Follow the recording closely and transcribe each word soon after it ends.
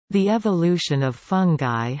The evolution of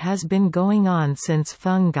fungi has been going on since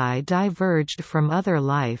fungi diverged from other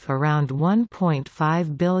life around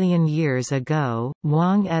 1.5 billion years ago.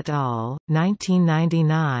 Wang et al.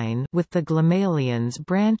 1999, with the Glummalians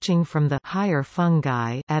branching from the higher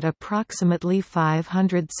fungi at approximately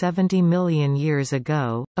 570 million years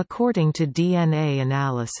ago, according to DNA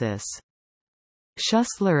analysis.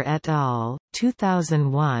 Schussler et al.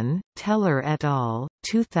 2001, Teller et al.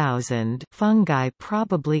 2000. Fungi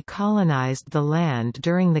probably colonized the land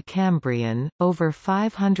during the Cambrian, over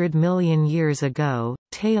 500 million years ago.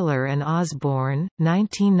 Taylor and Osborne,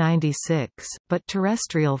 1996. But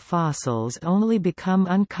terrestrial fossils only become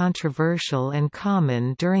uncontroversial and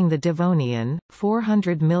common during the Devonian,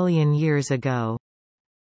 400 million years ago.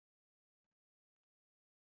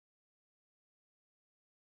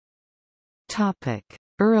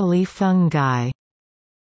 Early fungi.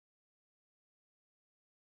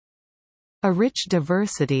 A rich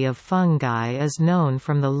diversity of fungi is known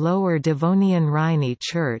from the Lower Devonian Rhynie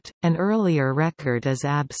chert, an earlier record is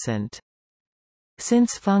absent.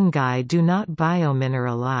 Since fungi do not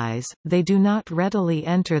biomineralize, they do not readily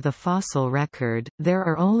enter the fossil record. There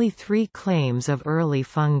are only 3 claims of early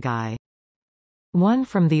fungi. One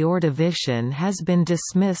from the Ordovician has been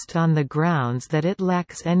dismissed on the grounds that it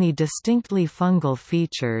lacks any distinctly fungal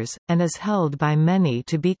features, and is held by many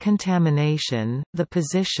to be contamination. The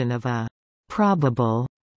position of a probable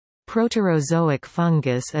Proterozoic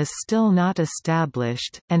fungus is still not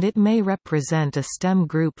established, and it may represent a stem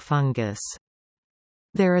group fungus.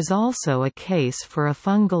 There is also a case for a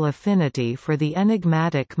fungal affinity for the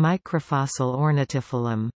enigmatic microfossil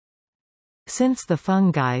Ornitophyllum. Since the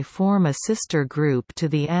fungi form a sister group to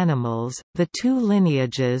the animals, the 2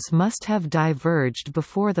 lineages must have diverged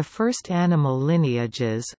before the first animal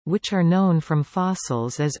lineages, which are known from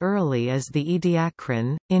fossils as early as the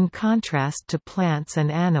Ediacaran. In contrast to plants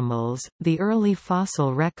and animals, the early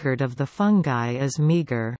fossil record of the fungi is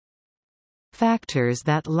meager. Factors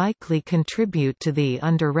that likely contribute to the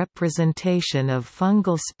underrepresentation of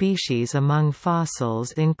fungal species among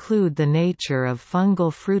fossils include the nature of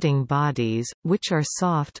fungal fruiting bodies, which are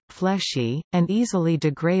soft, fleshy, and easily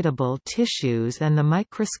degradable tissues, and the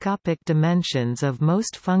microscopic dimensions of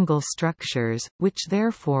most fungal structures, which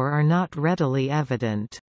therefore are not readily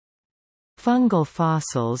evident. Fungal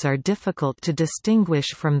fossils are difficult to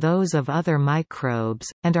distinguish from those of other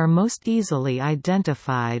microbes, and are most easily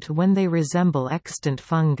identified when they resemble extant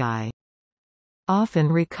fungi. Often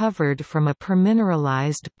recovered from a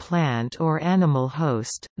permineralized plant or animal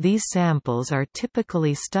host, these samples are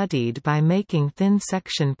typically studied by making thin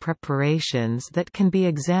section preparations that can be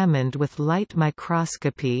examined with light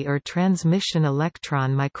microscopy or transmission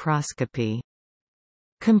electron microscopy.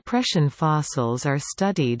 Compression fossils are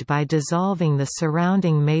studied by dissolving the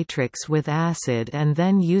surrounding matrix with acid and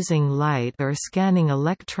then using light or scanning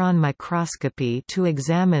electron microscopy to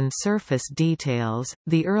examine surface details.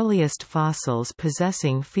 The earliest fossils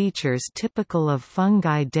possessing features typical of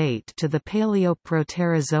fungi date to the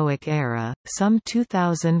Paleoproterozoic era, some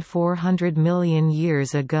 2,400 million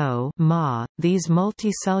years ago. These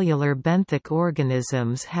multicellular benthic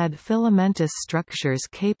organisms had filamentous structures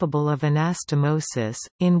capable of anastomosis,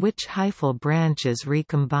 in which hyphal branches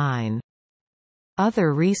recombine.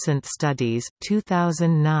 Other recent studies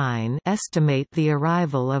 2009 estimate the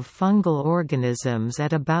arrival of fungal organisms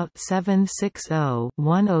at about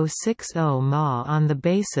 760–1060 Ma on the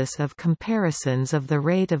basis of comparisons of the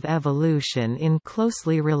rate of evolution in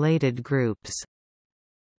closely related groups.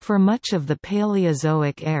 For much of the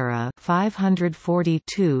Paleozoic era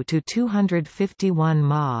 542 to 251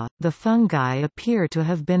 Ma, the fungi appear to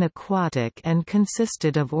have been aquatic and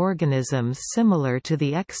consisted of organisms similar to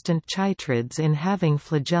the extant chytrids in having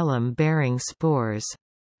flagellum-bearing spores.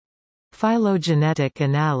 Phylogenetic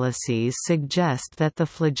analyses suggest that the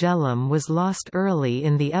flagellum was lost early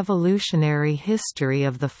in the evolutionary history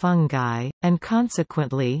of the fungi, and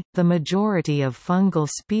consequently, the majority of fungal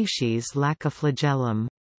species lack a flagellum.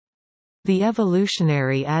 The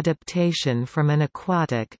evolutionary adaptation from an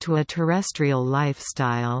aquatic to a terrestrial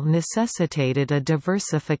lifestyle necessitated a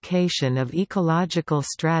diversification of ecological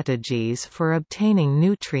strategies for obtaining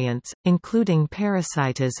nutrients, including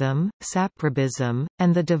parasitism, saprobism,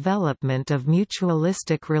 and the development of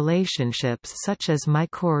mutualistic relationships such as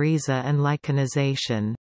mycorrhiza and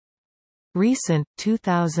lichenization. Recent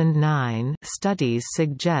 2009 studies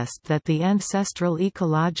suggest that the ancestral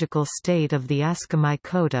ecological state of the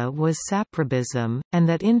Ascomycota was saprobism, and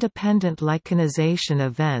that independent lichenization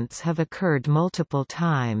events have occurred multiple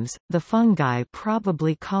times. The fungi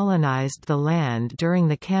probably colonized the land during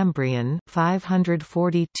the Cambrian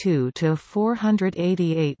 542 to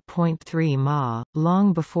 488.3 Ma,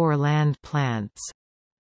 long before land plants.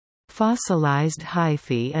 Fossilized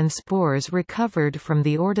hyphae and spores recovered from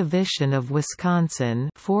the Ordovician of Wisconsin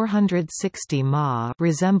 460 Ma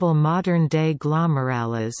resemble modern-day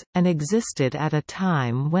glomerales, and existed at a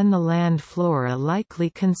time when the land flora likely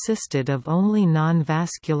consisted of only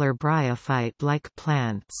non-vascular bryophyte-like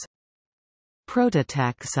plants.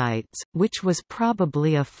 Prototaxites, which was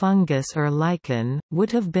probably a fungus or lichen,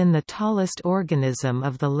 would have been the tallest organism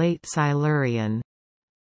of the late Silurian.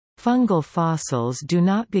 Fungal fossils do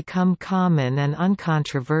not become common and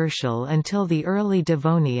uncontroversial until the early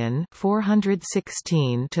Devonian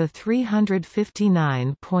 416 to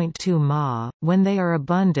 359.2 Ma, when they are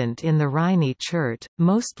abundant in the Rhynie chert,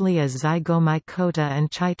 mostly as Zygomycota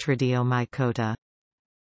and Chytridiomycota.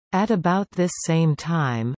 At about this same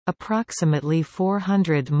time, approximately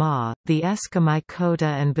 400 Ma, the Ascomycota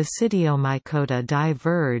and Basidiomycota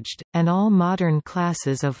diverged, and all modern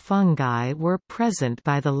classes of fungi were present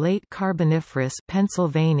by the late Carboniferous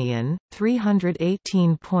Pennsylvanian,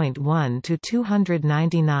 318.1 to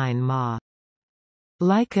 299 Ma.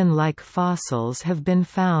 Lichen-like fossils have been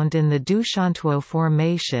found in the Dushantuo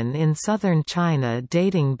Formation in southern China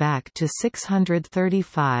dating back to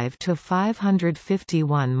 635 to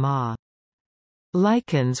 551 Ma.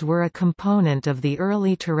 Lichens were a component of the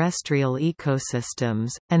early terrestrial ecosystems,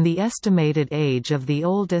 and the estimated age of the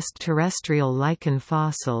oldest terrestrial lichen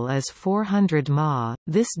fossil is 400 Ma.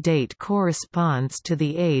 This date corresponds to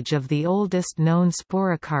the age of the oldest known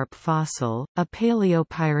sporocarp fossil, a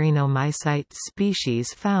Paleopyrenomycete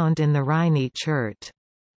species found in the Rhynie chert.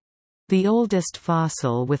 The oldest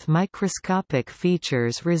fossil with microscopic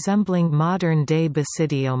features resembling modern-day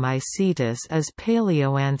Basidiomycetes is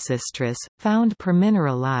Paleoancestris, found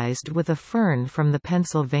permineralized with a fern from the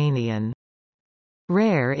Pennsylvanian.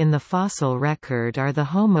 Rare in the fossil record are the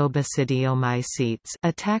Homobasidiomycetes,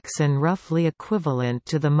 a taxon roughly equivalent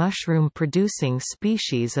to the mushroom-producing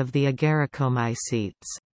species of the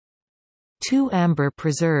Agaricomycetes. Two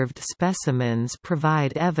amber-preserved specimens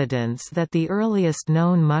provide evidence that the earliest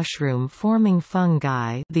known mushroom-forming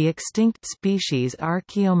fungi, the extinct species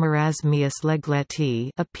Archaeomarasmius legleti,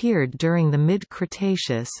 appeared during the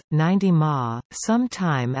mid-Cretaceous, 90 Ma,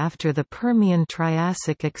 sometime after the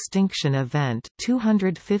Permian-Triassic extinction event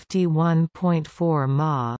 251.4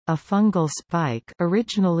 Ma. A fungal spike,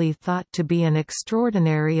 originally thought to be an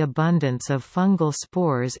extraordinary abundance of fungal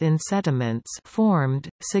spores in sediments, formed,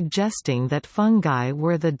 suggesting that fungi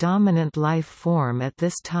were the dominant life form at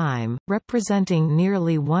this time, representing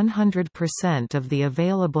nearly 100% of the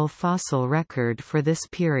available fossil record for this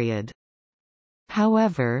period.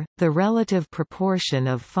 However, the relative proportion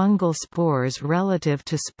of fungal spores relative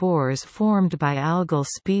to spores formed by algal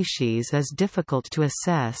species is difficult to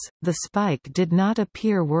assess. The spike did not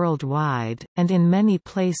appear worldwide, and in many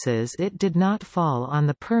places it did not fall on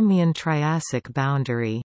the Permian-Triassic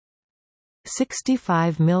boundary.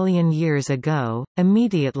 65 million years ago,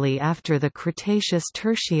 immediately after the Cretaceous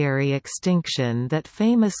Tertiary extinction that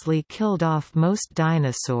famously killed off most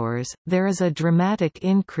dinosaurs, there is a dramatic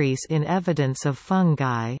increase in evidence of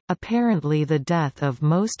fungi, apparently the death of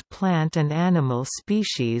most plant and animal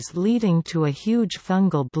species leading to a huge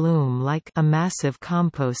fungal bloom like a massive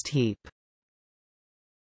compost heap.